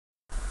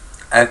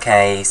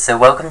Okay, so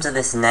welcome to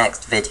this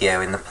next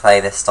video in the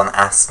playlist on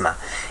asthma.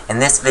 In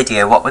this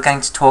video, what we're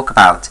going to talk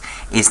about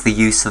is the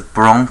use of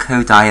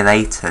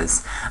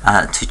bronchodilators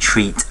to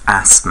treat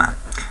asthma.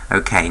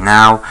 Okay,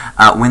 now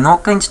we're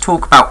not going to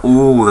talk about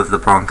all of the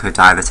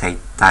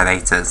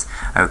bronchodilators.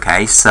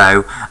 Okay,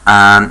 so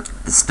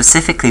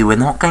specifically we're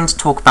not going to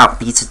talk about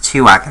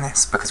beta-2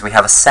 agonists because we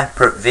have a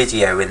separate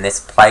video in this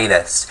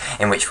playlist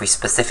in which we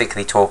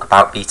specifically talk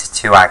about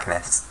beta-2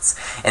 agonists.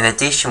 In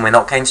addition, we're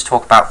not going to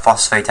talk about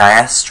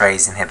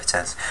phosphodiesterase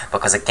inhibitors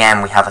because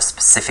again we have a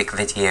specific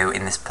video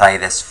in this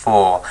playlist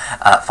for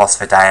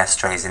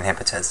phosphodiesterase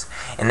inhibitors.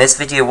 In this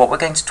video what we're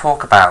going to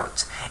talk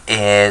about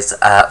is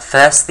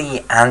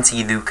firstly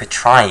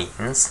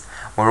anti-leukotrienes.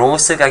 We're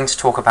also going to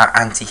talk about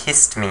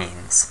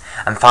antihistamines,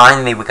 and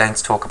finally we're going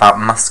to talk about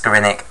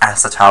muscarinic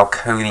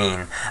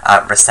acetylcholine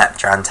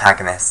receptor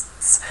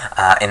antagonists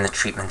in the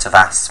treatment of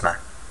asthma.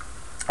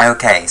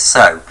 Okay,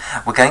 so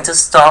we're going to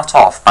start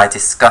off by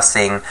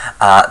discussing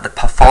the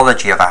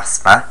pathology of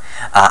asthma,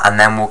 and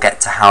then we'll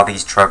get to how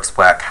these drugs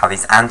work, how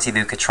these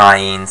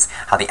anti-leukotrienes,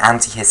 how the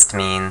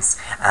antihistamines,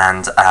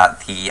 and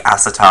the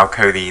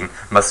acetylcholine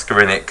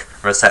muscarinic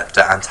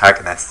receptor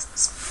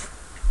antagonists.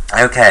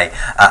 Okay,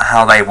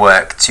 how they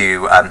work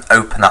to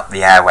open up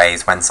the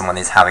airways when someone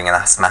is having an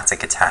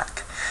asthmatic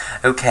attack.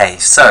 Okay,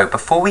 so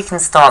before we can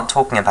start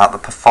talking about the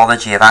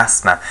pathology of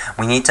asthma,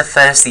 we need to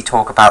firstly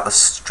talk about the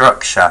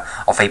structure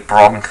of a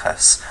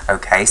bronchus.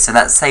 Okay, so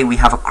let's say we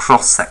have a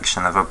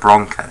cross-section of a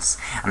bronchus,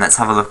 and let's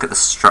have a look at the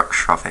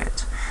structure of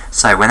it.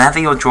 So whenever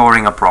you're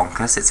drawing a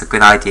bronchus, it's a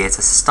good idea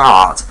to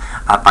start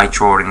by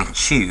drawing a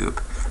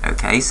tube.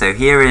 Okay, so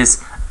here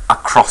is a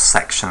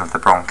cross-section of the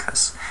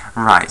bronchus.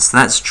 Right, so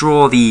let's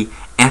draw the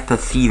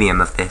epithelium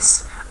of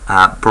this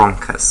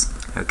bronchus.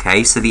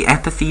 Okay, so the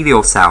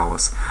epithelial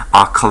cells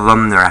are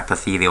columnar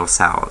epithelial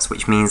cells,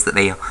 which means that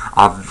they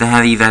are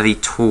very, very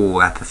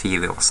tall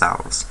epithelial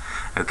cells.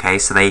 Okay,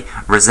 so they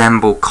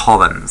resemble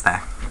columns,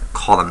 they're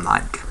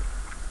column-like.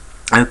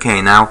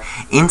 Okay, now,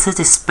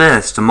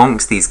 interdispersed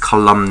amongst these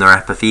columnar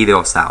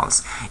epithelial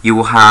cells, you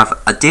will have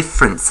a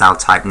different cell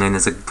type known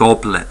as a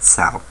goblet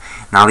cell.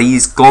 Now,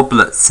 these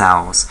goblet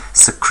cells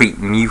secrete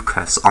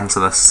mucus onto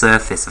the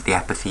surface of the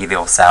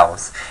epithelial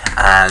cells,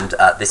 and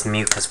this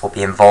mucus will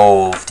be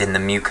involved in the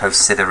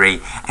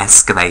mucociliary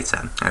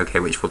escalator, okay,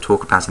 which we'll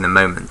talk about in a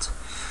moment.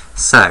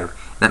 So,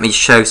 let me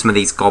show some of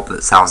these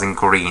goblet cells in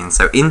green.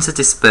 So,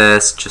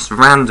 interdispersed just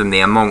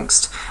randomly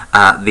amongst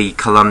the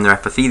columnar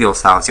epithelial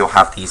cells, you'll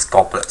have these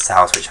goblet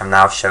cells, which I'm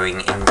now showing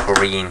in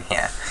green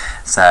here.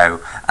 So,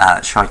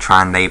 shall I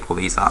try and label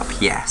these up?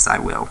 Yes, I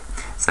will.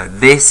 So,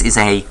 this is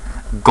a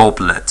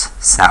goblet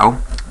cell,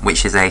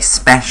 which is a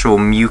special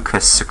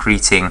mucus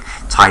secreting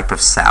type of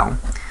cell.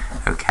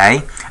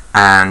 Okay,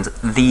 and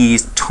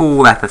these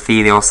tall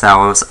epithelial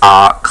cells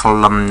are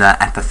columnar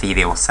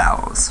epithelial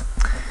cells.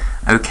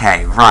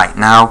 Okay, right,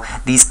 now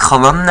these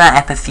columnar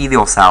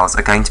epithelial cells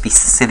are going to be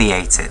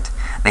ciliated.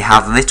 They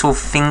have little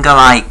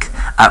finger-like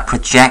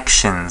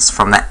projections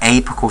from the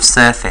apical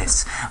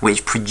surface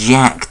which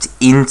project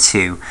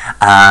into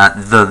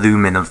the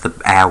lumen of the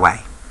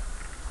airway.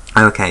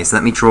 Okay, so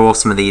let me draw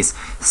some of these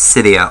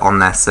cilia on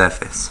their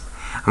surface.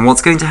 And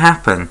what's going to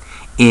happen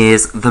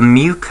is the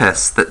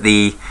mucus that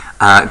the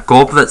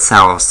goblet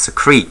cells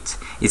secrete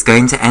is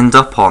going to end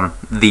up on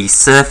the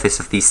surface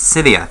of these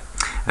cilia.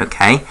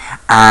 Okay,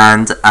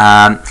 and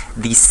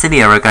these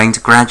cilia are going to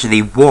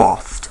gradually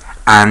waft,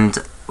 and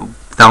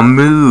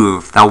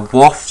they'll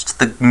waft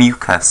the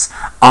mucus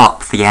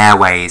up the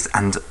airways,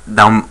 and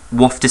they'll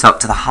waft it up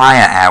to the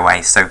higher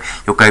airways. So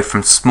you'll go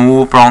from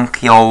small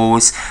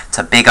bronchioles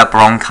to bigger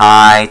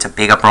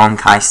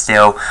bronchi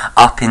still,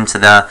 up into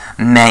the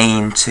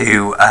main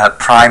to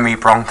primary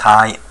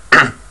bronchi,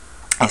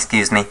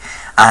 excuse me,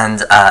 and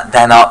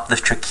then up the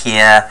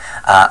trachea,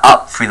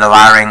 up through the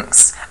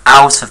larynx,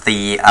 out of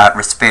the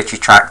respiratory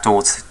tract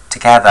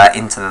altogether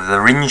into the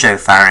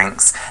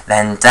laryngopharynx,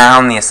 then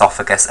down the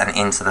esophagus and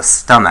into the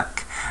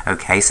stomach.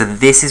 Okay, so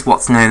this is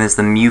what's known as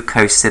the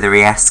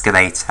mucociliary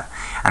escalator,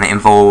 and it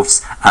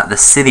involves the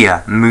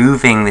cilia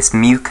moving this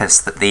mucus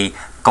that the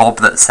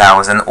goblet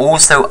cells and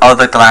also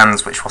other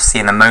glands, which we'll see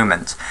in a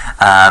moment,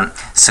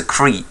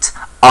 secrete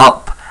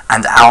up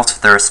and out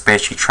of the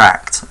respiratory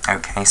tract.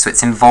 Okay, so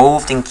it's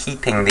involved in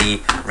keeping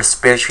the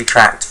respiratory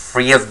tract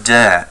free of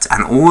dirt,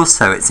 and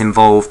also it's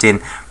involved in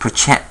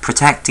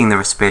protecting the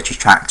respiratory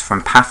tract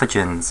from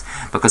pathogens,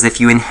 because if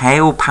you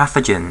inhale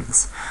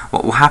pathogens,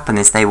 what will happen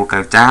is they will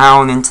go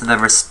down into the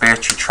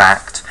respiratory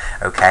tract,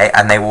 okay,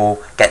 and they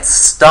will get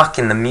stuck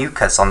in the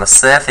mucus on the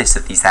surface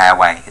of these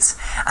airways,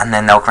 and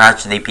then they'll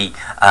gradually be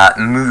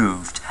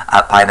moved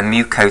by the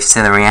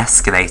mucociliary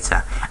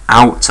escalator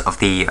out of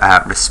the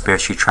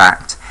respiratory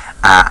tract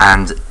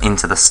and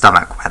into the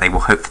stomach, where they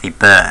will hopefully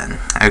burn.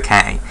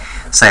 Okay,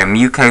 so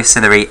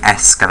mucociliary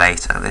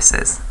escalator this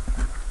is.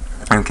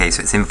 Okay,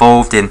 so it's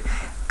involved in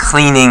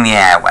cleaning the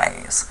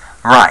airways.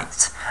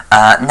 Right,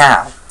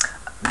 now,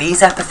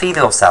 these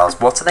epithelial cells,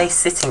 what are they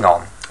sitting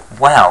on?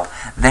 Well,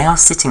 they are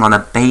sitting on a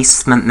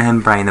basement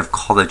membrane of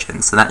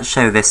collagen. So let's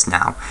show this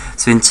now.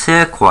 So in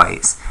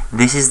turquoise,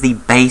 this is the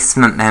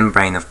basement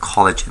membrane of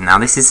collagen. Now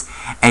this is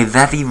a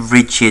very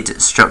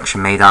rigid structure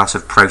made out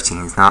of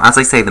proteins. Now as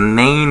I say, the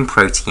main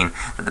protein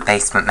that the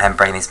basement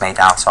membrane is made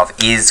out of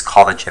is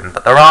collagen,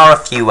 but there are a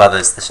few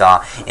others that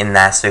are in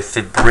there. So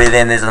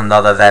fibrillin is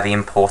another very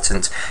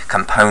important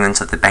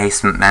component of the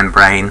basement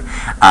membrane.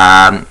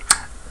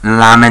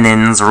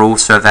 Laminins are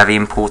also a very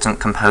important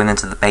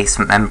component of the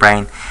basement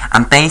membrane,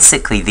 and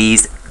basically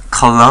these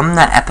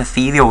columnar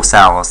epithelial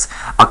cells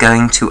are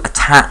going to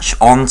attach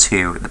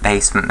onto the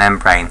basement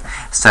membrane.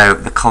 So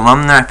the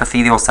columnar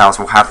epithelial cells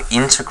will have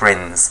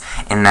integrins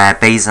in their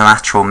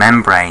basolateral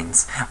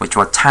membranes which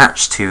will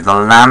attach to the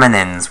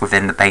laminins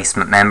within the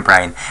basement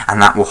membrane,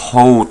 and that will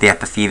hold the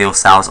epithelial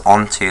cells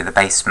onto the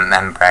basement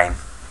membrane.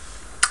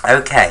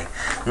 Okay,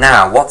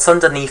 now what's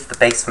underneath the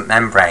basement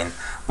membrane?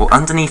 Well,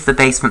 underneath the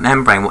basement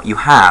membrane what you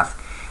have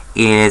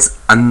is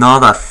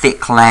another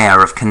thick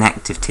layer of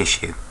connective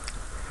tissue.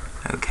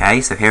 Okay,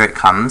 so here it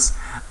comes.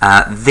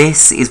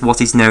 This is what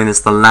is known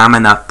as the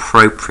lamina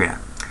propria.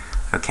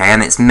 Okay,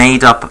 and it's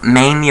made up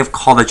mainly of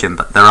collagen,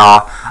 but there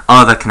are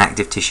other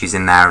connective tissues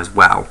in there as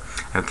well.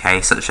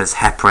 Okay, such as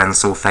heparin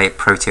sulfate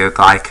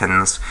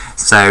proteoglycans.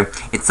 So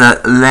it's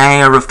a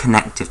layer of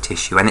connective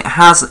tissue, and it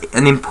has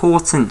an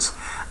important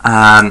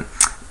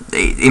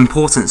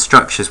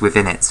structures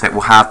within it. So it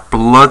will have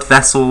blood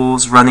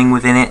vessels running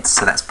within it.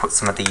 So let's put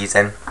some of these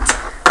in.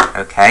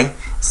 Okay,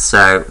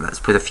 so let's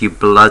put a few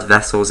blood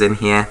vessels in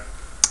here.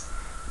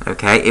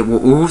 Okay, it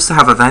will also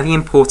have a very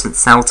important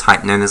cell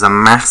type known as a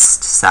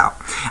mast cell.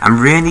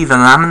 And really the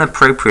lamina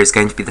propria is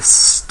going to be the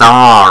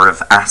star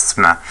of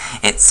asthma.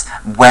 It's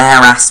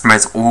where asthma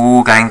is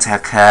all going to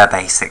occur,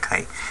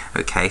 basically.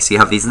 Okay, so you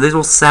have these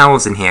little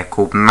cells in here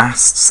called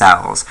mast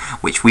cells,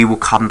 which we will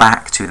come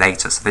back to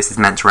later. So this is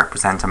meant to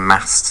represent a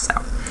mast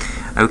cell.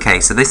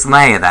 Okay, so this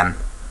layer then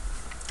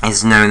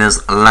is known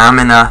as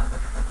lamina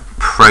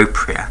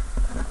propria.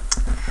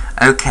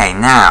 Okay,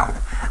 now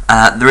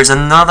there is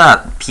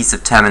another piece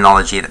of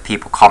terminology that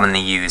people commonly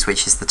use,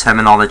 which is the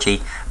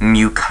terminology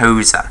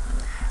mucosa.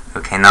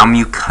 Okay, now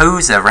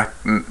mucosa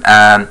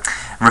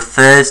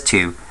refers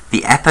to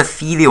the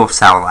epithelial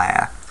cell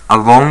layer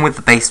along with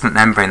the basement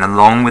membrane,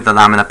 along with the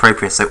lamina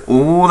propria. So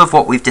all of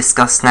what we've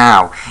discussed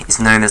now is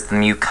known as the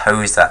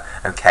mucosa.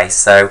 Okay,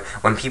 so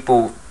when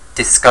people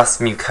discuss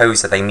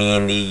mucosa, they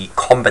mean the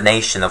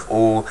combination of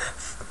all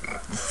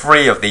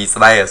three of these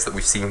layers that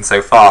we've seen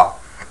so far.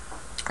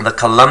 The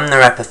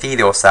columnar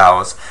epithelial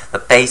cells, the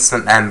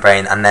basement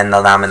membrane, and then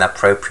the lamina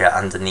propria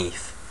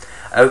underneath.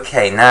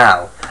 Okay,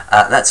 now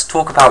let's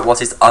talk about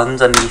what is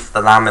underneath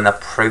the lamina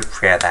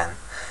propria then.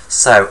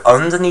 So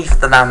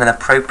underneath the lamina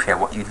propria,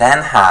 what you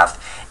then have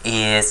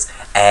is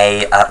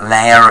a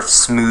layer of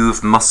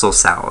smooth muscle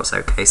cells.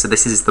 Okay, so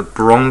this is the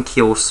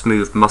bronchial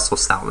smooth muscle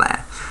cell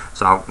layer.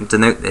 So I'll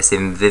denote this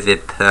in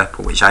vivid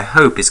purple, which I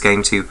hope is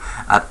going to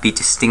be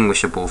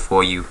distinguishable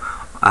for you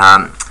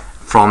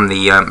from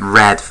the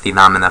red for the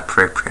lamina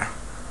propria.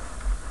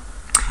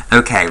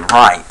 Okay,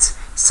 right.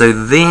 So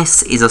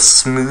this is a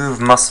smooth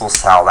muscle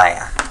cell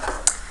layer.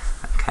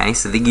 Okay,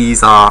 so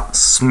these are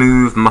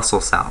smooth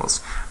muscle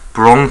cells,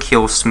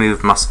 bronchial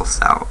smooth muscle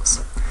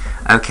cells.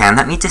 Okay, and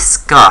let me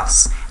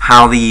discuss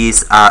how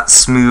these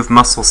smooth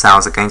muscle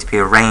cells are going to be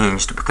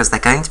arranged, because they're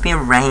going to be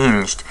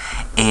arranged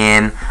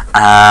in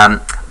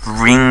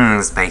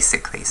rings,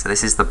 basically. So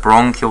this is the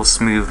bronchial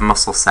smooth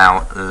muscle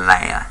cell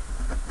layer.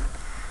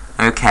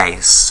 Okay,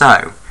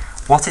 so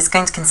what it's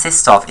going to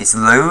consist of is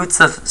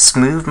loads of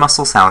smooth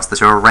muscle cells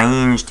that are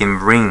arranged in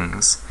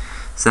rings.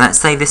 So let's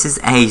say this is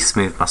a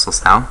smooth muscle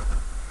cell.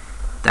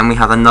 Then we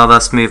have another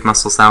smooth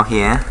muscle cell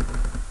here.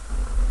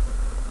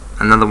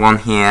 Another one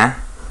here.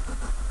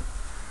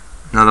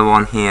 Another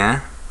one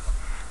here.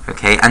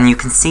 Okay, and you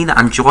can see that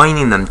I'm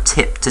joining them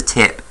tip to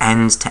tip,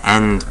 end to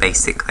end,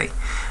 basically.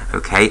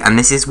 Okay, and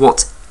this is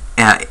what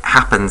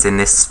happens in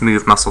this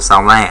smooth muscle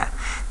cell layer.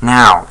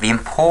 Now, the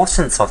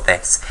importance of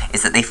this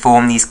is that they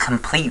form these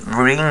complete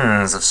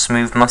rings of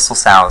smooth muscle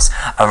cells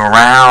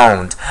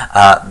around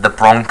the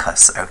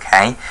bronchus,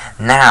 okay?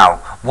 Now,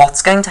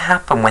 what's going to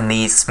happen when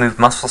these smooth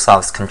muscle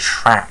cells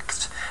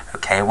contract?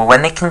 Okay, well,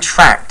 when they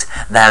contract,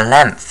 their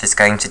length is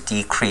going to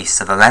decrease,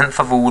 so the length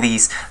of all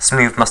these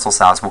smooth muscle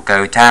cells will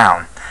go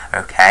down,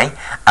 okay?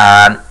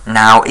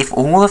 Now, if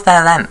all of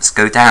their lengths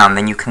go down,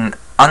 then you can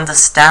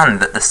understand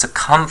that the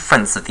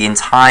circumference of the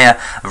entire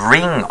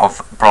ring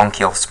of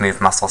bronchial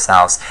smooth muscle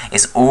cells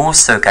is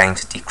also going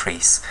to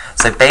decrease.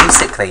 So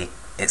basically,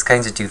 it's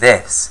going to do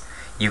this.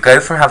 You go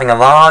from having a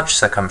large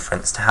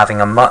circumference to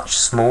having a much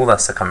smaller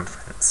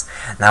circumference.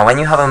 Now, when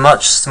you have a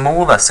much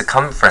smaller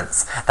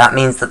circumference, that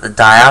means that the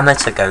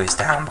diameter goes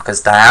down,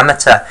 because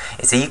diameter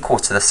is equal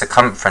to the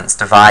circumference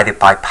divided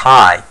by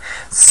pi.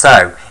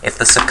 So, if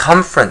the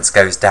circumference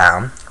goes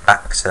down,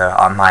 back to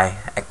my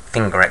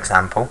finger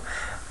example,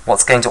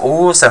 what's going to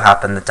also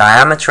happen, the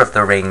diameter of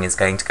the ring is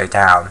going to go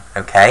down,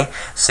 okay?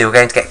 So you're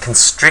going to get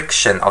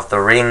constriction of the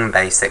ring,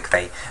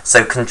 basically.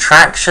 So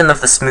contraction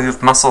of the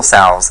smooth muscle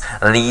cells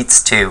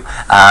leads to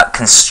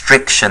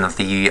constriction of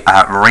the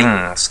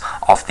rings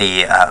of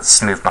the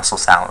smooth muscle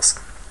cells.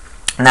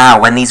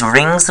 Now, when these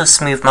rings of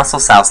smooth muscle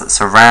cells that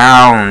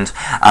surround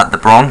the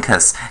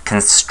bronchus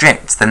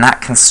constrict, then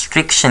that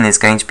constriction is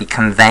going to be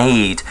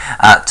conveyed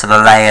to the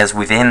layers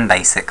within,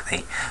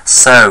 basically.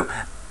 So,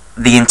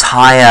 the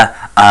entire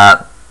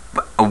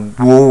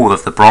wall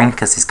of the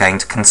bronchus is going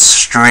to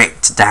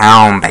constrict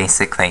down,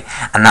 basically,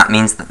 and that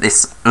means that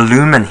this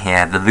lumen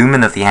here, the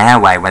lumen of the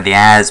airway where the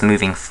air is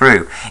moving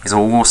through, is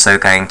also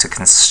going to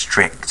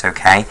constrict,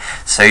 okay?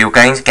 So you're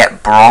going to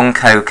get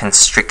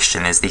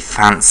bronchoconstriction is the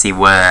fancy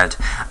word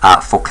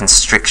for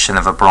constriction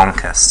of a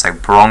bronchus. So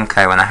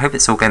broncho, and I hope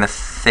it's all going to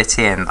fit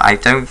in, but I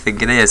don't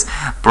think it is.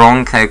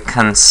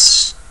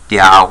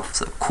 Yeah, I'll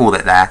call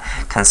it there,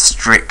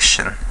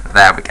 constriction.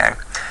 There we go.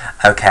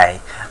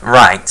 Okay,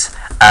 right.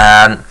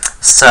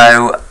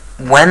 So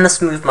when the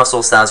smooth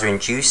muscle cells are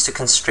induced to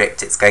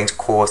constrict, it's going to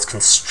cause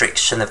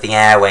constriction of the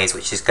airways,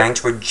 which is going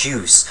to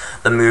reduce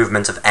the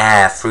movement of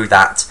air through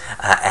that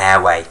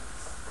airway.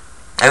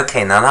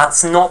 Okay, now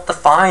that's not the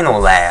final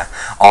layer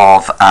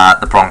of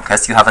the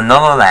bronchus. You have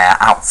another layer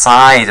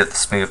outside of the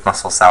smooth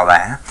muscle cell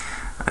layer.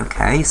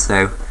 Okay,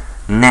 so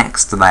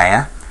next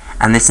layer.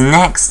 And this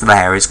next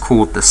layer is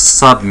called the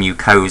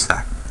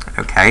submucosa.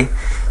 Okay,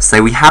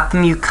 so we have the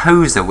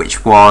mucosa,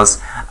 which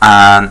was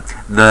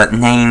the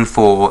name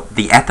for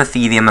the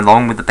epithelium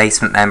along with the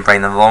basement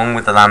membrane, along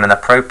with the lamina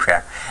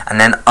propria. And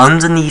then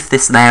underneath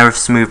this layer of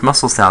smooth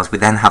muscle cells, we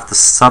then have the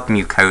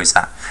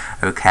submucosa.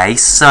 Okay,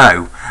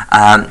 so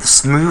the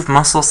smooth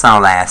muscle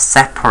cell layer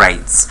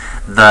separates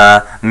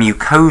the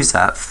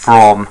mucosa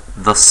from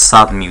the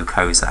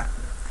submucosa.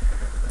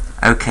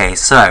 Okay,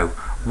 so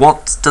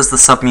what does the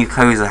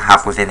submucosa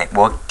have within it?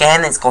 Well,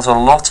 again, it's got a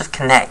lot of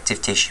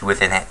connective tissue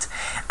within it,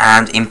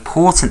 and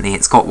importantly,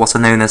 it's got what are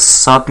known as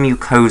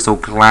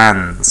submucosal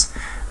glands.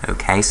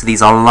 Okay, so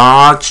these are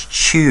large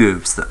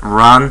tubes that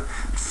run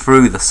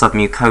through the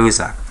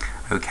submucosa.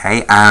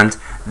 Okay, and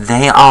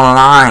they are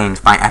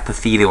lined by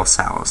epithelial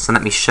cells. So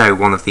let me show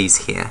one of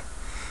these here.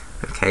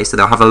 Okay, so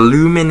they'll have a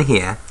lumen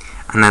here,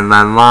 and then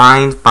they're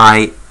lined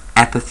by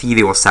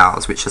epithelial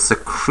cells, which are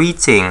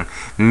secreting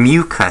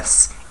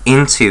mucus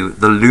into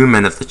the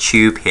lumen of the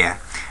tube here.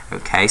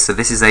 Okay, so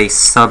this is a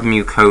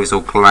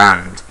submucosal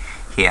gland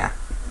here.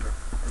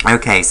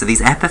 Okay, so these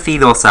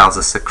epithelial cells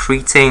are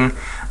secreting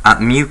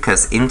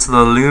mucus into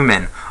the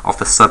lumen of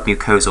the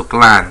submucosal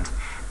gland.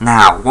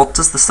 Now, what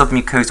does the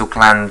submucosal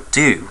gland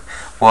do?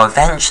 Well,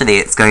 eventually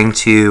it's going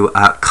to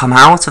come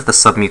out of the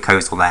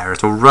submucosal layer.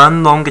 It will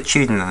run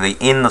longitudinally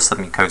in the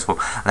submucosal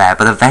layer,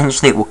 but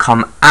eventually it will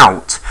come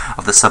out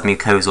of the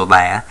submucosal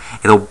layer.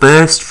 It'll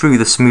burst through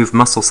the smooth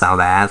muscle cell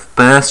layer,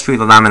 burst through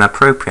the lamina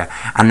propria,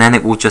 and then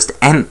it will just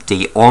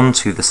empty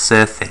onto the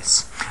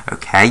surface.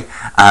 Okay,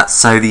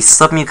 so these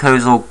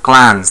submucosal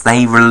glands,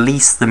 they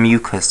release the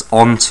mucus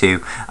onto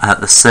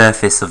the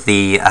surface of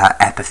the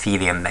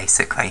epithelium,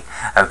 basically.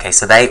 Okay,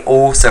 so they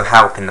also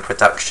help in the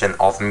production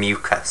of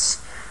mucus.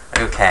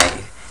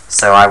 Okay,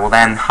 so I will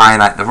then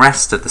highlight the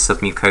rest of the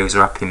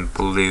submucosa up in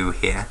blue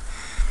here.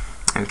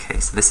 Okay,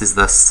 so this is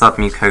the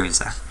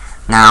submucosa.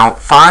 Now,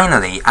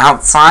 finally,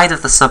 outside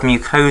of the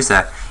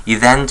submucosa, you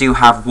then do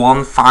have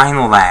one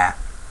final layer,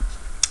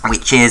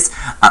 which is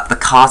the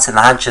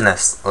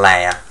cartilaginous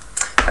layer.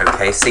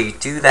 Okay, so you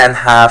do then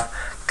have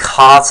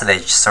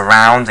cartilage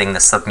surrounding the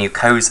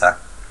submucosa.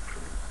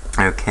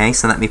 Okay,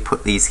 so let me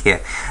put these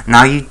here.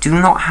 Now, you do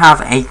not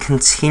have a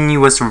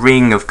continuous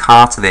ring of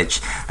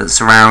cartilage that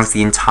surrounds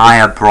the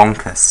entire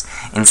bronchus.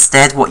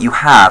 Instead, what you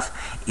have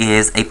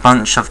is a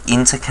bunch of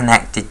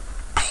interconnected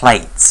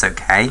plates,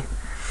 okay?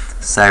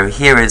 So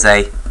here is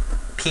a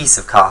piece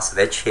of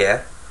cartilage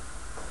here,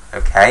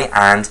 okay,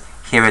 and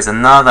here is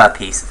another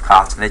piece of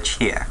cartilage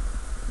here.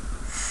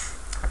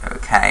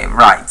 Okay,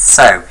 right,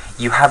 so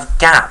you have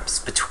gaps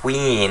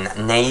between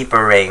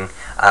neighbouring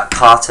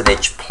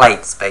cartilage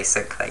plates,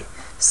 basically.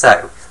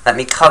 So, let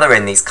me colour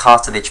in these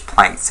cartilage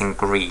plates in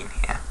green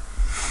here.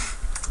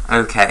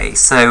 Okay,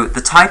 so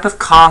the type of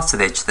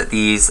cartilage that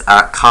these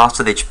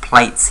cartilage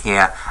plates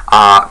here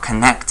are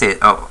connected,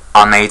 or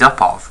are made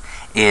up of,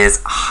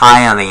 is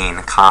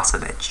hyaline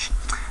cartilage.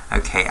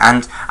 Okay,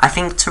 and I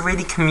think to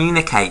really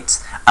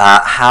communicate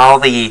how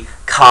the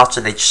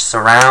cartilage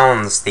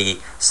surrounds the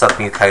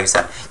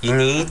submucosa, you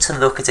need to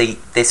look at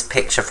this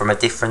picture from a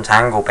different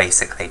angle,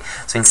 basically.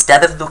 So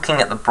instead of looking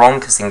at the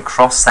bronchus in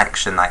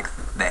cross-section like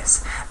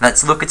this,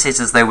 let's look at it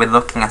as though we're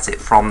looking at it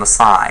from the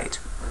side.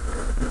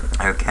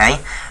 Okay,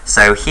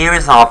 so here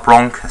is our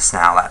bronchus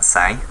now, let's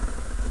say.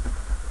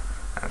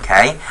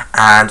 Okay,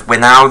 and we're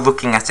now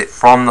looking at it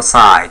from the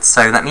side.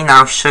 So let me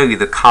now show you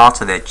the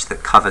cartilage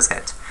that covers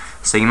it.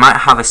 So you might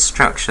have a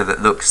structure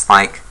that looks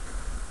like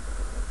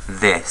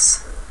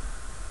this.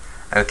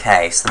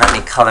 Okay, so let me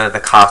colour the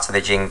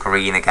cartilage in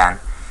green again.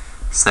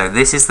 So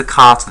this is the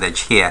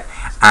cartilage here,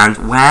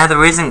 and where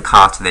there isn't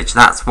cartilage,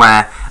 that's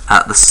where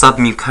the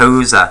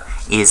submucosa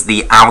is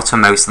the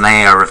outermost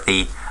layer of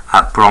the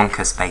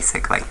bronchus,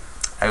 basically.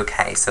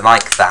 Okay, so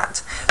like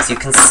that. So you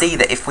can see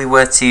that if we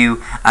were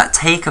to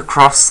take a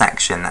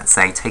cross-section, let's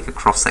say, take a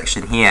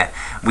cross-section here,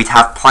 we'd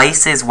have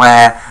places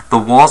where there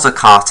was a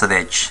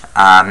cartilage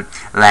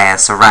layer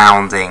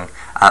surrounding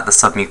the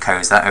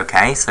submucosa,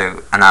 okay,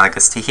 so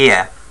analogous to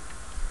here.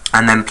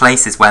 And then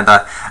places where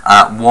there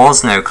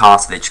was no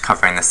cartilage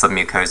covering the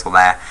submucosal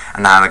layer,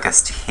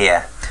 analogous to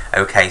here.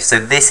 Okay, so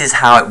this is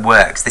how it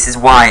works. This is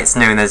why it's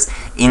known as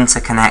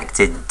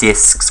interconnected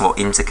discs or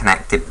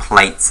interconnected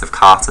plates of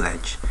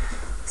cartilage.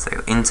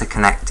 So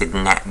interconnected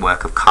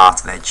network of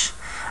cartilage.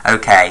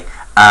 Okay,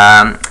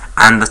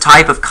 and the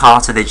type of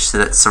cartilage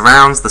that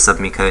surrounds the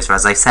submucosa,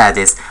 as I said,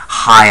 is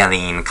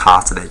hyaline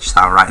cartilage. So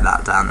I'll write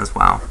that down as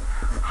well.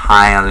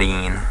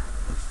 Hyaline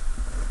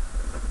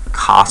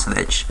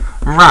cartilage.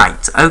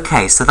 Right,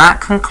 okay, so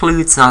that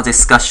concludes our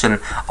discussion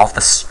of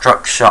the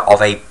structure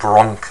of a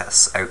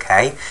bronchus,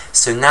 okay?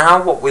 So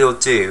now what we'll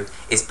do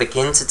is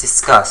begin to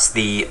discuss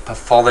the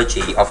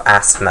pathology of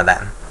asthma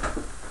then.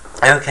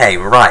 Okay,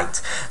 right,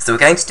 so we're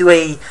going to do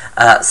a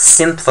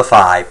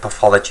simplified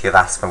pathology of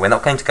asthma. We're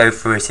not going to go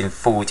through it in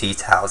full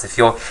details. If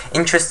you're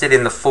interested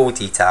in the full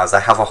details,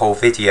 I have a whole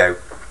video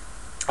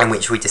in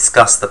which we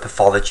discuss the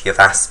pathology of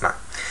asthma.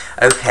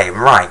 Okay,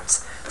 right,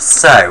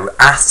 so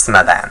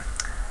asthma then.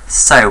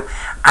 So,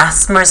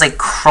 asthma is a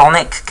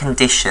chronic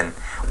condition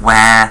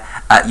where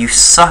you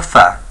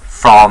suffer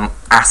from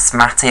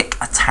asthmatic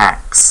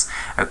attacks,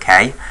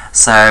 okay?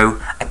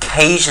 So,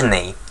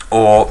 occasionally,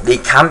 or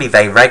it can be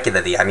very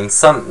regularly. I mean,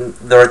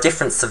 there are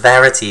different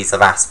severities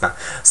of asthma.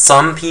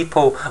 Some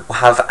people will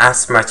have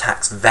asthma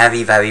attacks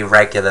very, very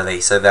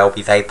regularly, so they'll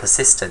be very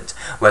persistent,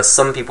 whereas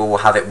some people will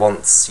have it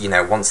once,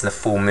 once in a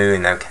full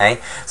moon, okay?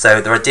 So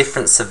there are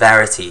different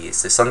severities.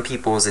 So some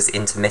people's is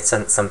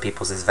intermittent, some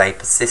people's is very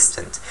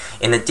persistent.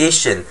 In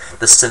addition,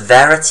 the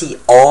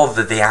severity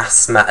of the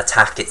asthma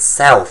attack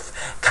itself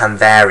can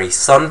vary.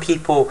 Some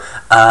people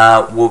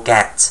will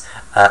get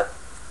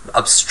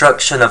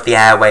obstruction of the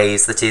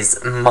airways that is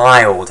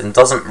mild and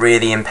doesn't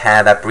really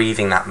impair their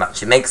breathing that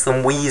much. It makes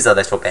them wheeze a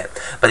little bit,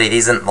 but it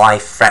isn't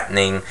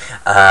life-threatening,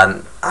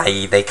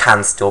 i.e. they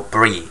can still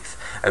breathe.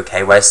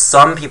 Okay, whereas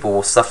some people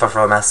will suffer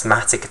from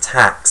asthmatic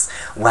attacks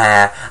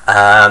where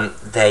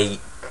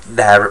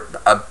their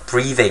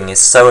breathing is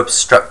so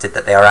obstructed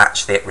that they are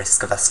actually at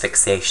risk of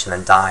asphyxiation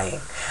and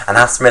dying. And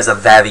asthma is a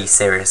very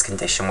serious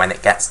condition when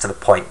it gets to the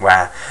point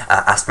where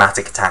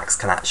asthmatic attacks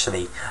can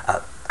actually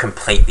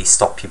completely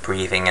stop you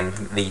breathing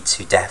and lead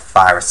to death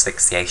via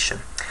asphyxiation.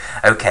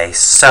 Okay,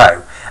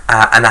 so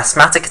an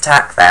asthmatic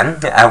attack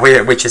then,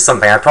 which is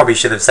something I probably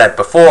should have said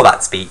before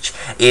that speech,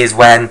 is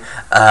when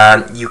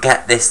you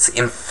get this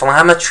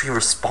inflammatory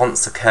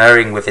response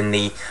occurring within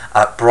the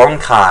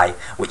bronchi,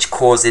 which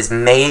causes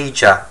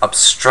major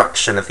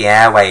obstruction of the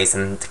airways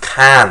and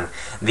can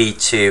lead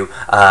to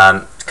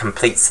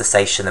complete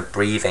cessation of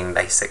breathing,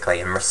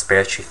 basically, and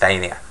respiratory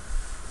failure.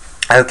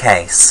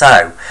 Okay,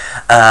 so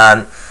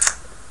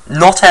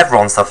not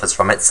everyone suffers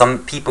from it.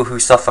 Some people who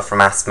suffer from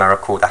asthma are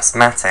called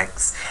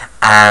asthmatics,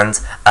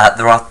 and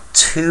there are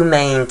two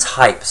main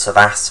types of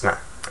asthma,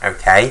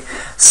 okay?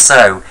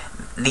 So,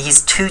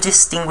 these two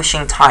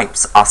distinguishing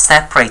types are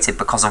separated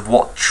because of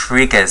what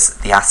triggers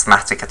the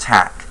asthmatic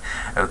attack,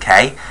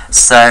 okay?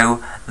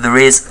 So, there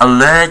is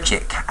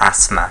allergic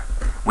asthma,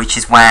 which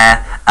is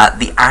where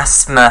the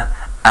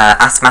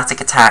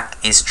asthmatic attack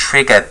is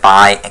triggered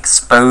by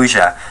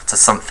exposure to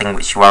something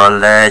which you are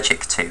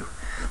allergic to.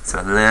 So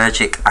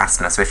allergic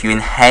asthma. So if you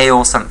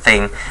inhale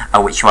something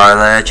which you are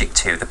allergic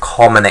to, the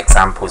common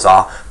examples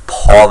are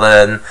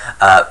pollen,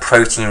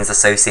 proteins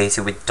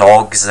associated with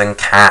dogs and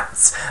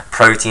cats,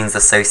 proteins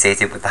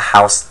associated with the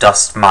house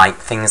dust mite,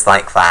 things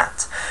like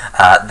that.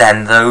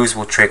 Then those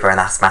will trigger an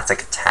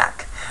asthmatic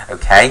attack.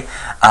 Okay.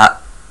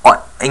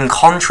 In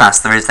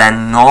contrast, there is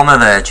then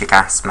non-allergic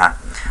asthma,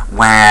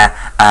 where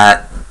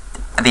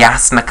the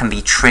asthma can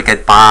be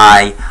triggered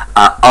by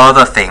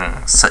other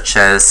things, such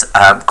as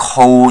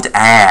cold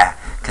air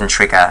can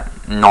trigger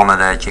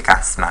non-allergic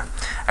asthma.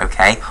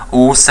 Okay.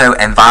 Also,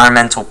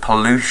 environmental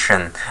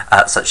pollution,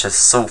 such as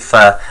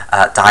sulfur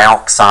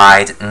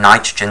dioxide,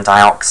 nitrogen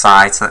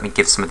dioxide. So let me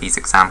give some of these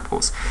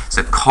examples.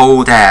 So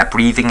cold air,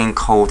 breathing in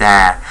cold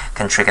air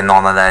can trigger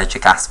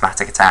non-allergic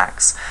asthmatic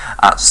attacks.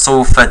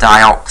 Sulfur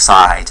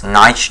dioxide,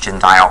 nitrogen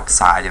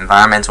dioxide,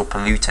 environmental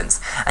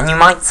pollutants. And you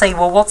might say,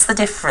 well, what's the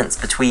difference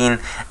between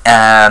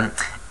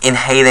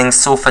inhaling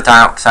sulfur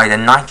dioxide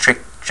and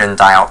nitrogen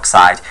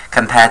dioxide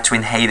compared to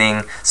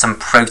inhaling some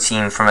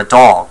protein from a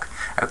dog?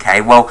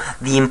 Okay, well,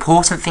 the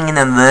important thing in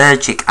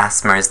allergic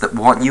asthma is that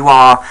what the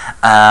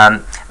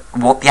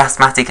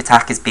asthmatic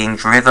attack is being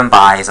driven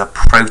by is a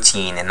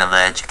protein in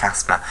allergic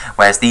asthma,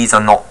 whereas these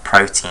are not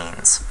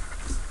proteins.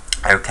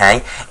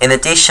 Okay. In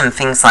addition,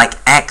 things like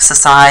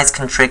exercise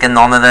can trigger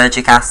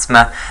non-allergic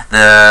asthma.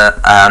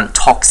 The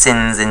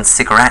toxins in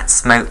cigarette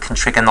smoke can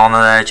trigger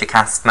non-allergic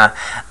asthma.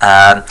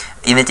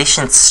 In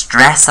addition,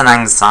 stress and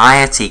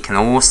anxiety can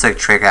also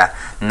trigger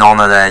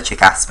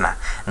non-allergic asthma.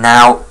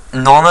 Now,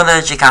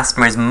 non-allergic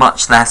asthma is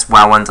much less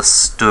well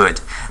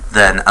understood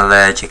than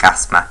allergic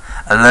asthma.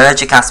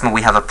 Allergic asthma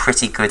we have a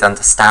pretty good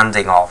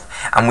understanding of,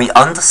 and we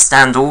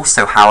understand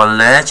also how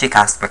allergic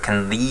asthma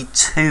can lead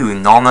to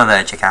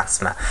non-allergic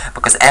asthma,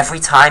 because every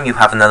time you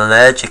have an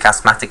allergic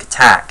asthmatic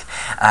attack,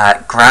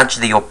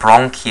 gradually your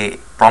bronchi,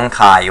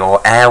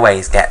 your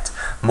airways get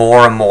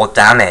more and more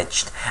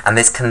damaged, and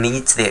this can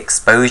lead to the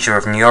exposure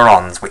of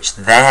neurons, which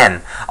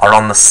then are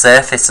on the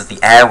surface of the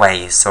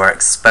airways, so are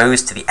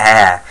exposed to the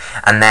air,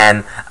 and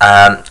then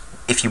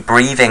if you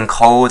breathe in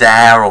cold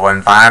air or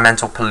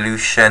environmental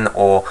pollution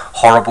or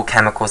horrible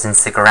chemicals in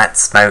cigarette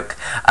smoke,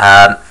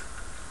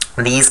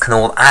 these can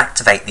all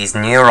activate these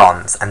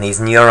neurons, and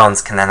these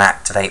neurons can then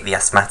activate the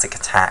asthmatic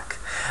attack.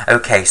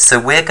 Okay, so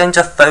we're going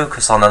to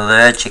focus on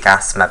allergic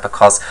asthma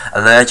because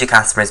allergic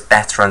asthma is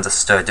better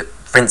understood.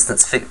 For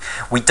instance,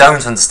 we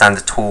don't understand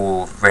at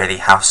all really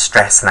how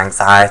stress and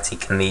anxiety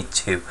can lead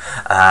to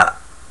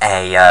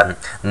a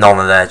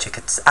non-allergic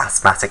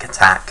asthmatic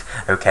attack.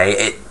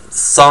 Okay,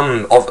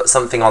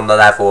 something on the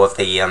level of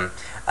the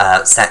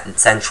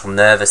central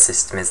nervous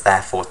system is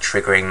therefore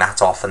triggering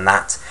that off, and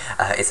that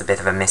is a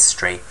bit of a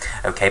mystery.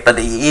 Okay, but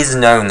it is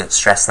known that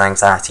stress and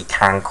anxiety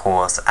can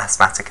cause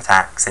asthmatic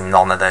attacks in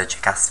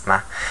non-allergic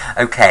asthma.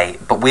 Okay,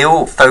 but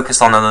we'll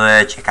focus on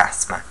allergic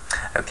asthma.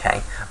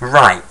 Okay,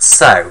 right,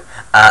 so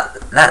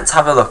let's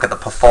have a look at the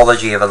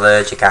pathology of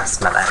allergic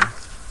asthma then.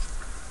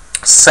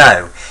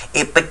 So,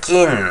 it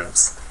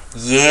begins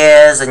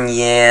years and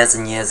years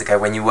and years ago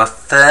when you were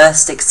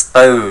first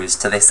exposed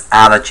to this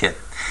allergen.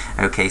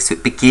 Okay, so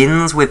it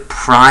begins with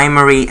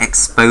primary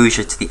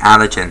exposure to the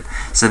allergen.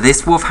 So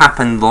this will have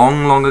happened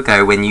long, long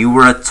ago when you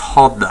were a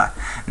toddler.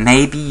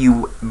 Maybe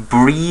you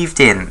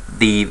breathed in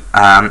the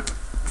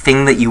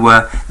thing that you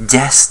were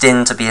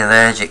destined to be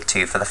allergic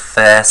to for the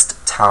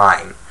first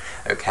time.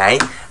 Okay,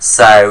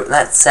 so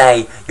let's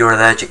say you're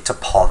allergic to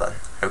pollen.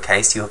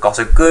 Okay, so you've got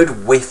a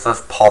good whiff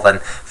of pollen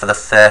for the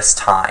first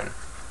time.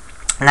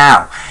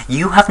 Now,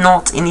 you have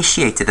not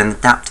initiated an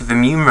adaptive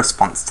immune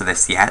response to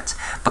this yet,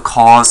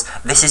 because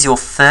this is your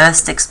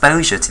first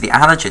exposure to the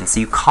allergen, so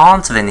you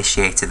can't have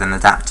initiated an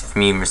adaptive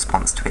immune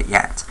response to it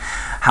yet.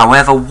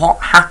 However, what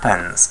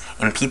happens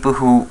in people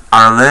who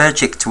are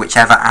allergic to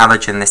whichever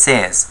allergen this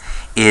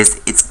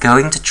is it's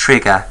going to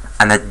trigger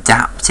an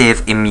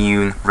adaptive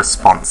immune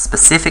response.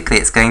 Specifically,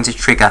 it's going to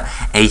trigger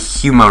a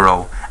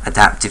humoral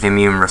adaptive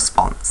immune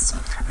response.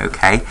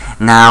 Okay,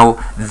 now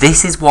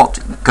this is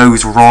what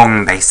goes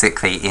wrong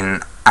basically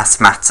in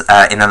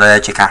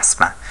allergic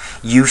asthma.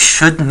 You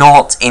should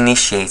not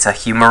initiate a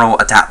humoral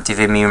adaptive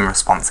immune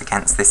response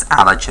against this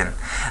allergen,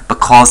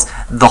 because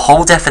the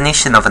whole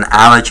definition of an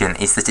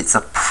allergen is that it's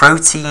a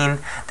protein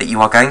that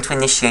you are going to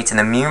initiate an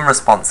immune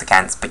response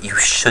against, but you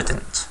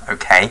shouldn't.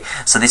 Okay,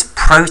 so this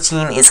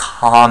protein is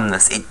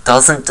harmless. It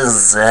doesn't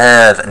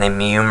deserve an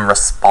immune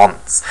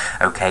response.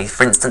 Okay,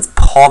 for instance,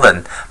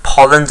 pollen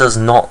does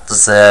not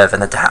deserve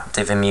an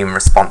adaptive immune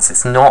response.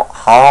 It's not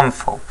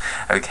harmful.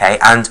 Okay,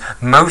 and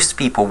most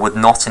people would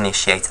not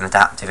initiate an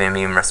adaptive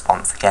immune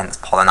response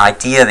against pollen.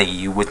 Ideally,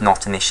 you would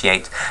not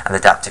initiate an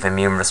adaptive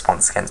immune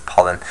response against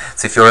pollen.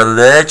 So if you're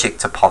allergic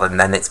to pollen,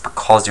 then it's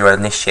because you're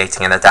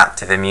initiating an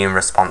adaptive immune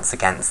response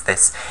against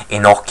this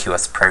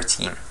innocuous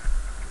protein.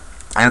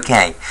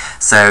 Okay,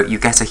 so you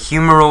get a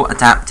humoral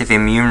adaptive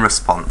immune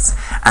response,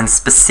 and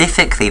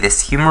specifically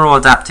this humoral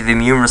adaptive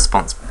immune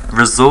response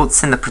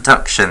results in the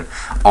production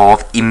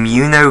of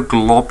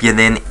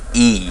immunoglobulin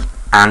E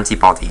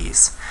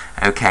antibodies.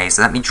 Okay,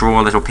 so let me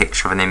draw a little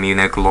picture of an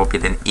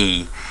immunoglobulin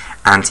E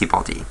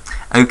antibody.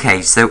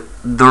 Okay, so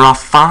there are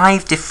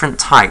 5 different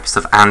types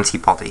of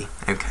antibody.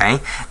 Okay,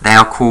 they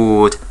are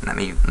called, let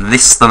me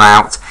list them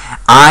out.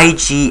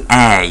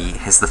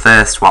 IgA is the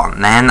first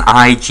one, then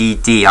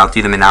IgD, I'll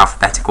do them in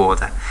alphabetical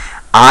order,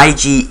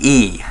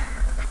 IgE,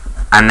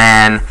 and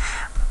then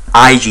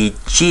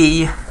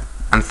IgG,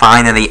 and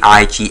finally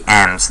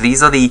IgM. So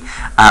these are the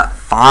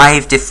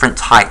 5 different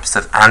types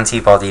of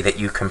antibody that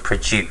you can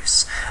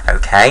produce.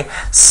 Okay,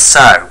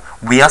 so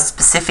we are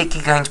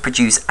specifically going to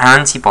produce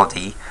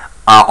antibody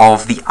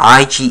of the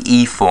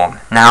IgE form.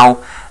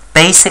 Now,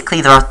 basically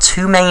there are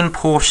 2 main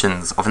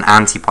portions of an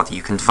antibody.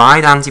 You can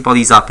divide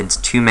antibodies up into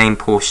 2 main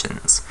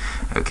portions.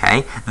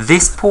 Okay,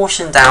 this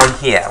portion down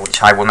here,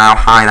 which I will now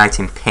highlight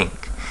in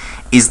pink,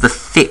 is the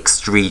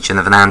fixed region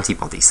of an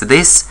antibody. So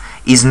this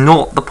is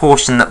not the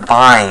portion that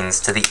binds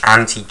to the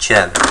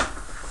antigen.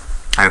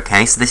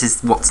 Okay, so this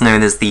is what's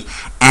known as the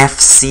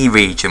FC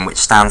region, which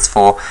stands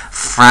for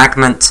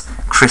fragment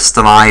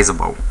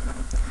crystallizable.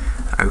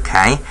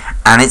 Okay,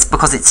 and it's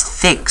because it's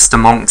fixed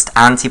amongst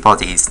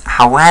antibodies.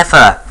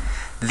 However,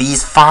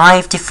 these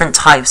 5 different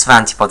types of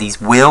antibodies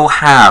will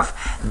have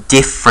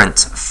different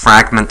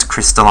fragment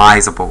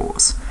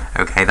crystallizables.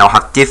 Okay, they'll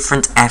have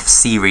different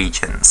FC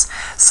regions.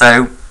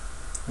 So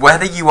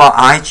whether you are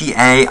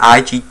IgA,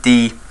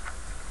 IgD,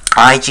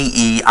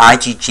 IgE,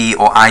 IgG,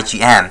 or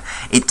IgM,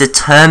 it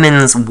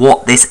determines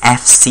what this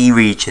Fc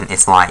region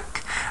is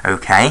like.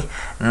 Okay?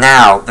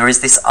 Now, there is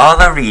this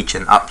other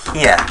region up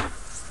here,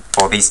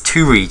 or these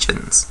two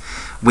regions,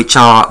 which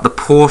are the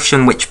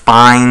portion which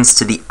binds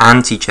to the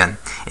antigen.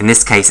 In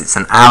this case, it's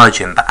an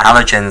allergen, but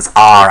allergens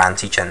are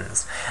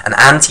antigens. An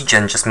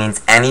antigen just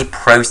means any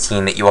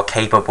protein that you are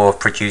capable of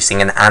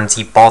producing an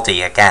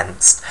antibody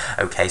against.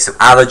 Okay, so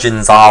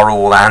allergens are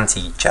all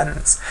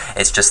antigens.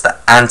 It's just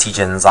that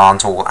antigens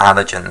aren't all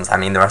allergens. I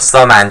mean, there are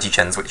some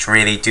antigens which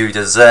really do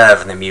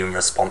deserve an immune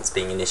response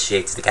being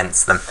initiated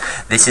against them.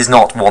 This is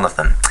not one of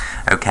them.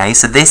 Okay,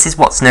 so this is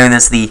what's known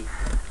as the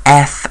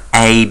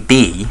FAB,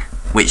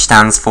 which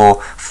stands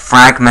for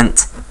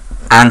fragment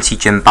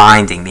antigen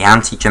binding, the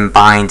antigen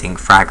binding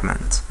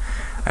fragment.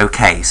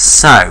 Okay,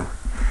 so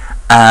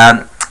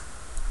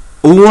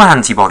all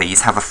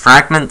antibodies have a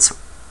fragment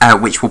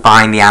which will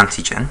bind the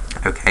antigen.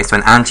 Okay, so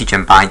an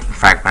antigen binding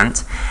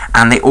fragment,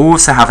 and they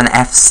also have an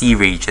Fc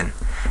region.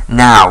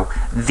 Now,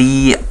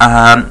 the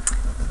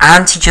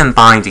antigen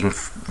binding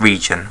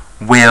region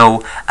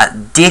will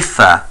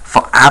differ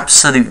for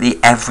absolutely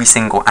every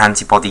single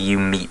antibody you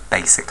meet,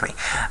 basically.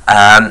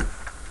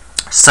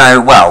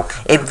 So, well,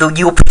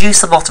 you'll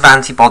produce a lot of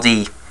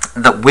antibody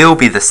that will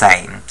be the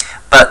same,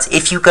 but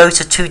if you go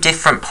to two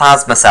different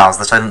plasma cells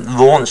that are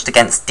launched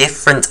against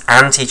different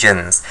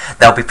antigens,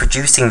 they'll be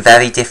producing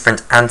very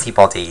different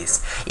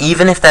antibodies.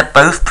 Even if they're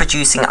both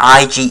producing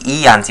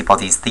IgE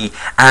antibodies, the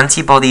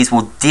antibodies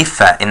will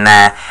differ in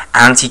their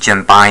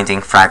antigen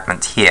binding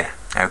fragment here.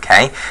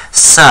 Okay,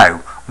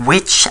 so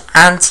which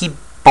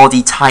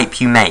antibody type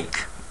you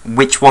make,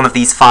 which one of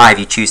these five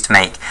you choose to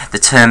make,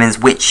 determines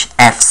which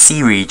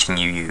Fc region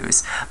you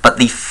use. But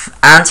the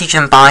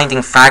antigen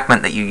binding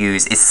fragment that you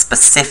use is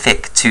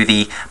specific to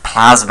the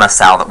plasma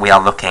cell that we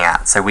are looking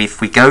at. So if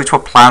we go to a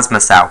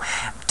plasma cell,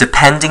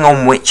 depending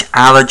on which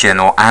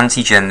allergen or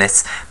antigen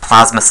this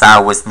plasma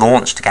cell was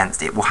launched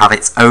against, it will have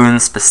its own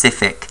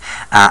specific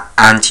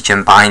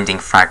antigen binding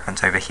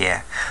fragment over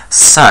here.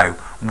 So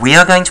we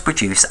are going to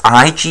produce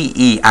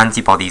IgE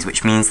antibodies,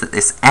 which means that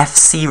this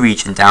Fc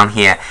region down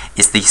here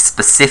is the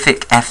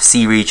specific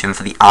Fc region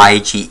for the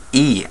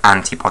IgE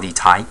antibody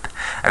type,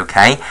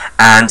 okay?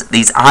 And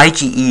these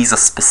IgEs are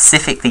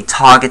specifically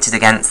targeted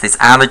against this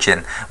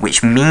allergen,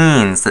 which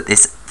means that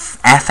this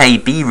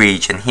FAB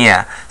region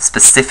here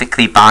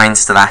specifically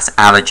binds to that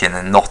allergen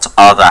and not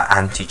other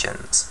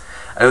antigens.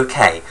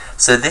 Okay,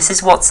 so this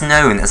is what's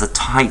known as a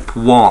type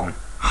 1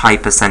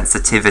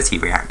 hypersensitivity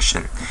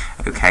reaction.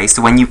 Okay,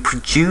 so when you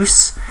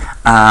produce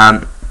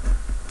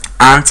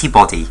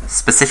antibody,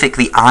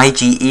 specifically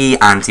IgE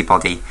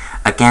antibody,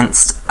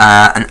 against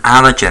an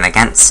allergen,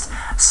 against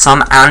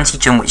some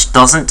antigen which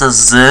doesn't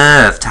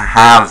deserve to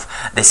have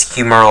this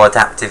humoral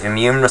adaptive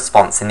immune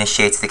response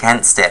initiated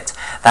against it,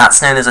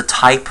 that's known as a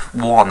type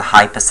 1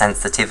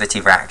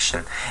 hypersensitivity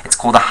reaction. It's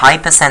called a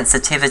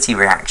hypersensitivity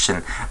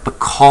reaction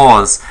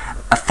because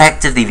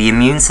effectively the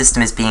immune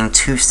system is being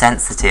too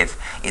sensitive.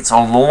 It's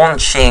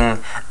launching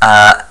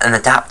an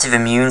adaptive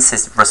immune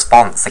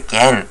response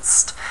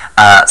against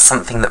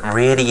something that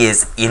really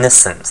is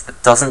innocent,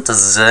 that doesn't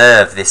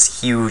deserve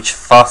this huge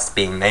fuss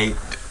being made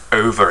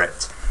over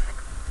it.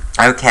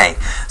 Okay,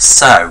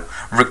 so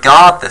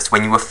regardless,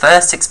 when you were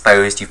first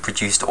exposed, you've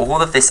produced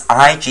all of this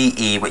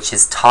IgE which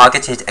is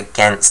targeted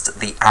against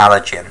the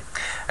allergen.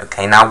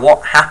 Okay, now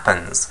what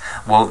happens?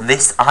 Well,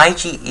 this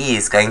IgE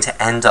is going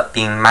to end up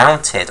being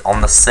mounted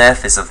on the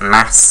surface of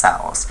mast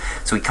cells.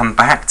 So we come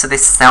back to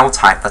this cell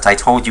type that I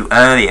told you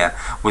earlier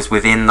was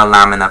within the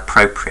lamina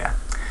propria.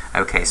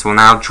 Okay, so we'll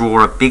now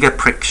draw a bigger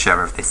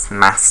picture of this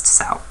mast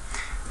cell.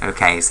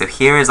 Okay, so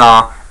here is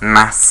our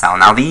mast cell.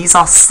 Now these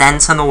are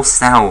sentinel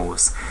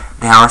cells.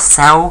 They are a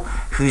cell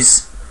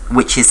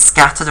which is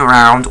scattered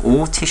around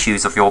all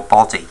tissues of your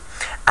body.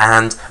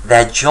 And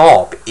their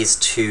job is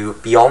to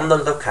be on the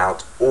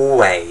lookout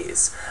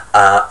always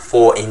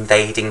for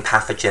invading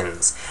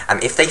pathogens.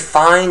 And if they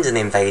find an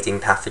invading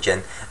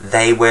pathogen,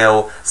 they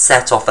will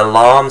set off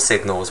alarm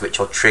signals which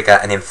will trigger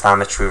an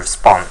inflammatory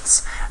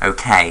response.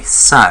 Okay,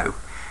 so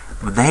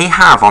they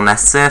have on their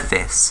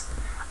surface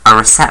a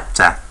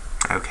receptor,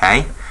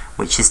 okay,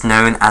 which is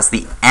known as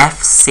the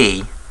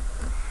Fc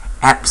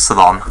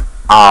epsilon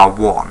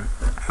R1.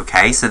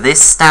 Okay, so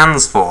this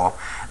stands for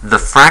the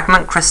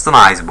fragment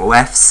crystallizable,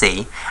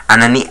 Fc,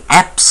 and then the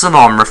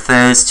epsilon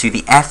refers to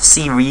the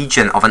Fc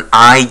region of an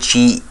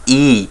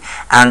IgE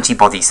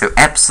antibody. So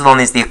epsilon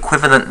is the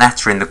equivalent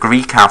letter in the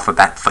Greek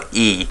alphabet for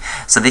E.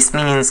 So this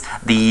means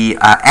the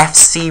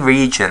Fc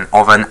region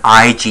of an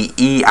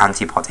IgE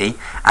antibody,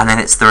 and then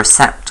it's the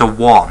receptor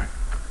 1.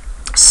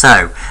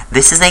 So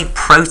this is a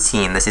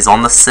protein that is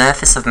on the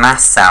surface of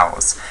mast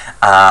cells,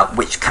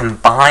 which can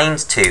bind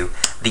to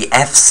the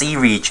Fc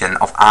region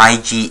of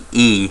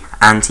IgE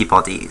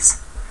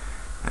antibodies.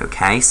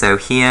 Okay, so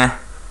here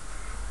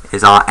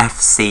is our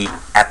Fc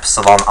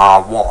epsilon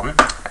R1,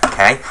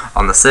 okay,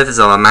 on the surface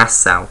of a mast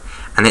cell,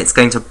 and it's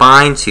going to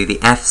bind to the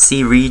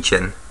Fc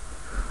region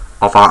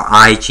of our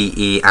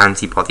IgE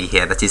antibody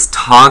here that is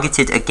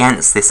targeted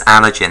against this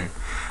allergen.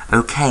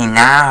 Okay,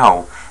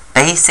 now,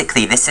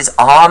 basically this is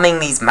arming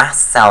these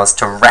mast cells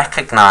to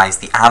recognize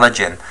the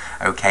allergen,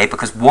 okay,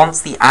 because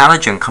once the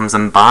allergen comes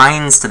and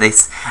binds to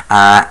this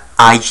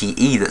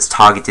IgE that's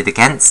targeted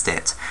against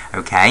it,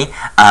 okay,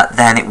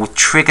 then it will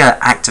trigger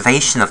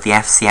activation of the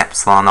Fc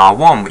epsilon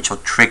R1, which will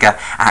trigger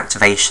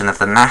activation of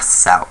the mast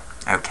cell.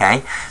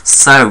 Okay,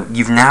 so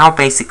you've now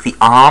basically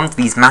armed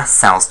these mast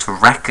cells to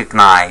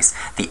recognize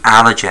the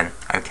allergen.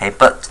 Okay,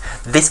 but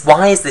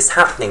why is this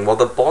happening? Well,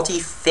 the body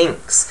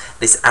thinks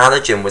this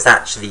allergen was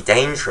actually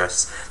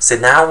dangerous. So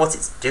now what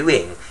it's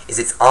doing is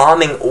it's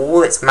arming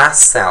all its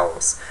mast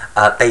cells,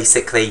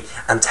 basically,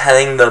 and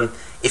telling them,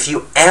 if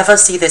you ever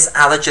see this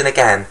allergen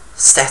again,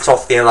 set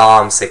off the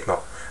alarm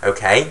signal.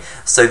 Okay,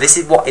 so this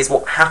is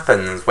what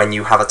happens when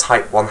you have a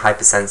type 1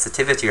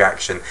 hypersensitivity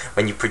reaction,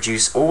 when you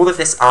produce all of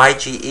this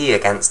IgE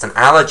against an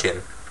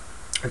allergen.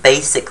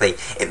 Basically,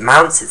 it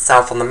mounts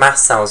itself on the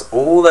mast cells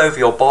all over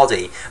your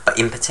body, but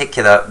in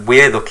particular,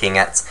 we're looking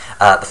at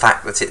the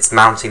fact that it's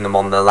mounting them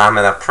on the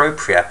lamina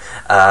propria,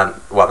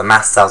 well, the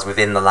mast cells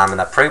within the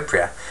lamina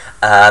propria,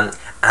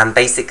 and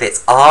basically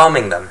it's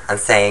arming them and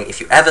saying, if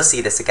you ever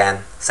see this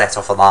again, set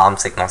off alarm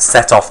signals,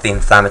 set off the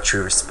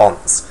inflammatory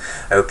response.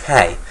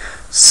 Okay.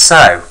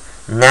 So,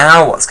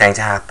 now what's going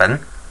to happen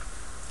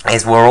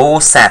is we're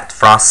all set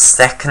for our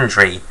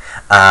secondary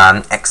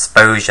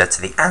exposure to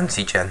the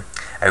antigen,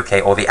 okay,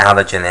 or the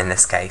allergen in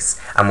this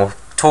case, and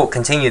we'll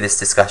continue this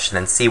discussion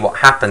and see what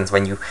happens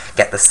when you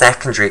get the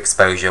secondary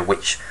exposure,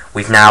 which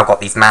we've now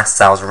got these mast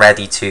cells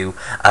ready to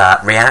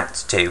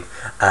react to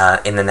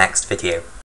in the next video.